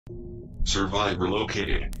Survivor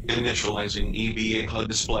located. Initializing EVA HUD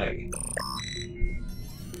display.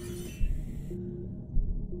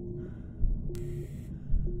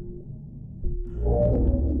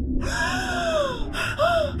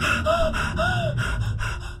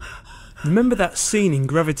 Remember that scene in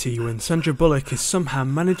Gravity when Sandra Bullock is somehow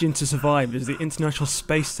managing to survive as the International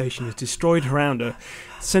Space Station is destroyed around her,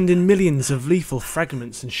 sending millions of lethal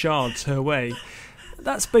fragments and shards her way?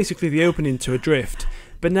 That's basically the opening to Adrift,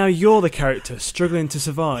 but now you're the character struggling to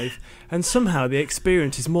survive, and somehow the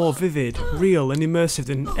experience is more vivid, real and immersive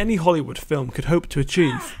than any Hollywood film could hope to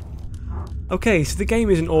achieve. Okay, so the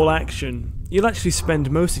game isn't all action. You'll actually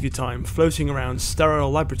spend most of your time floating around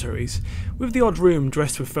sterile laboratories, with the odd room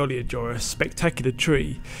dressed with foliage or a spectacular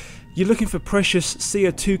tree. You're looking for precious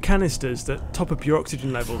CO2 canisters that top up your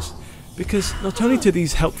oxygen levels, because not only do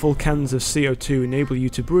these helpful cans of CO2 enable you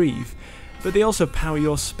to breathe, but they also power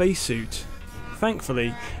your spacesuit.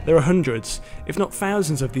 Thankfully, there are hundreds, if not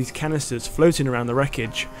thousands of these canisters floating around the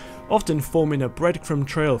wreckage, often forming a breadcrumb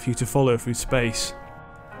trail for you to follow through space.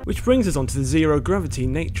 Which brings us on to the zero-gravity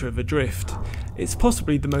nature of Adrift. It's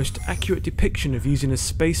possibly the most accurate depiction of using a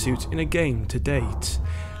spacesuit in a game to date,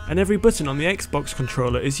 and every button on the Xbox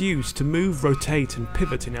controller is used to move, rotate and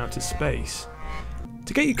pivot in outer space.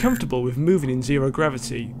 To get you comfortable with moving in zero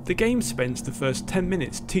gravity, the game spends the first 10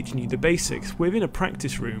 minutes teaching you the basics within a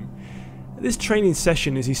practice room. This training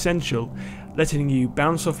session is essential, letting you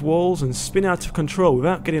bounce off walls and spin out of control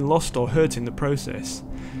without getting lost or hurt in the process.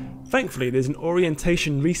 Thankfully, there's an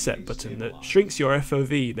orientation reset button that shrinks your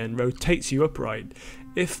FOV, then rotates you upright,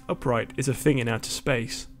 if upright is a thing in outer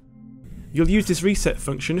space. You'll use this reset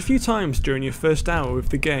function a few times during your first hour of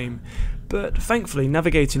the game, but thankfully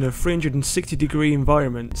navigating a 360-degree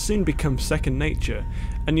environment soon becomes second nature,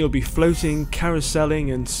 and you'll be floating,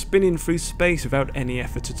 carouselling and spinning through space without any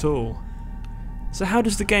effort at all. So how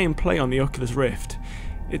does the game play on the Oculus Rift?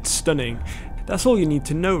 It's stunning. That's all you need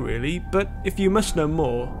to know really, but if you must know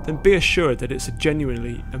more, then be assured that it's a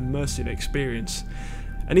genuinely immersive experience.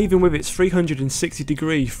 And even with its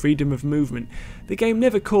 360-degree freedom of movement, the game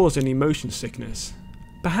never caused any motion sickness.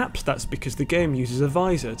 Perhaps that's because the game uses a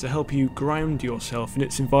visor to help you ground yourself in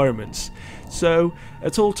its environments, so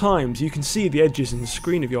at all times you can see the edges and the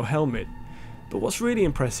screen of your helmet. But what's really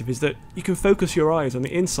impressive is that you can focus your eyes on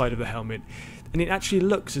the inside of the helmet, and it actually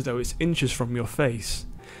looks as though it's inches from your face.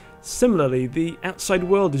 Similarly, the outside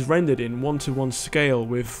world is rendered in 1:1 scale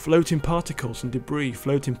with floating particles and debris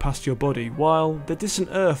floating past your body, while the distant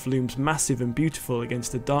Earth looms massive and beautiful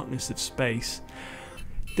against the darkness of space.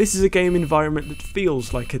 This is a game environment that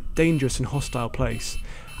feels like a dangerous and hostile place,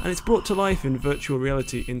 and it's brought to life in virtual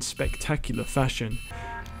reality in spectacular fashion.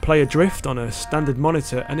 Play Adrift on a standard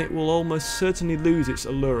monitor and it will almost certainly lose its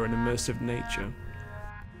allure and immersive nature.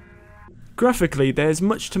 Graphically, there's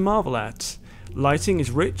much to marvel at. Lighting is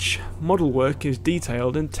rich, model work is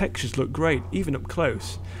detailed and textures look great, even up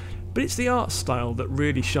close. But it's the art style that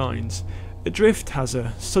really shines. Adrift has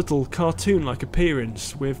a subtle cartoon-like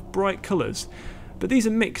appearance with bright colours, but these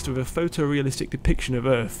are mixed with a photorealistic depiction of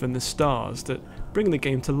Earth and the stars that bring the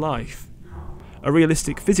game to life. A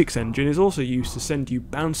realistic physics engine is also used to send you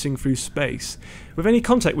bouncing through space, with any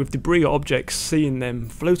contact with debris or objects seeing them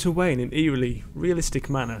float away in an eerily realistic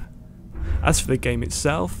manner. As for the game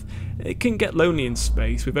itself, it can get lonely in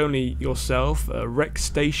space with only yourself, a wrecked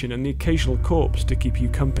station and the occasional corpse to keep you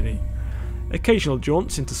company. Occasional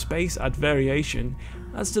jaunts into space add variation,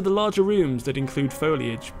 as do the larger rooms that include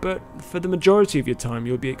foliage, but for the majority of your time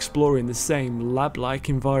you'll be exploring the same lab-like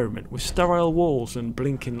environment with sterile walls and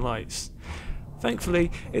blinking lights. Thankfully,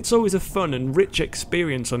 it's always a fun and rich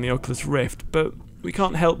experience on the Oculus Rift, but we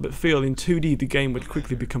can't help but feel in 2D the game would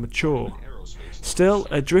quickly become a chore. Still,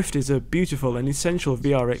 Adrift is a beautiful and essential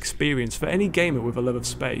VR experience for any gamer with a love of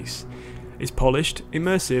space. It's polished,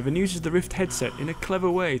 immersive and uses the Rift headset in a clever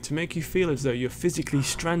way to make you feel as though you're physically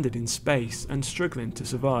stranded in space and struggling to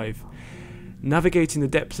survive. Navigating the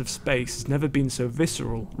depths of space has never been so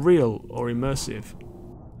visceral, real or immersive.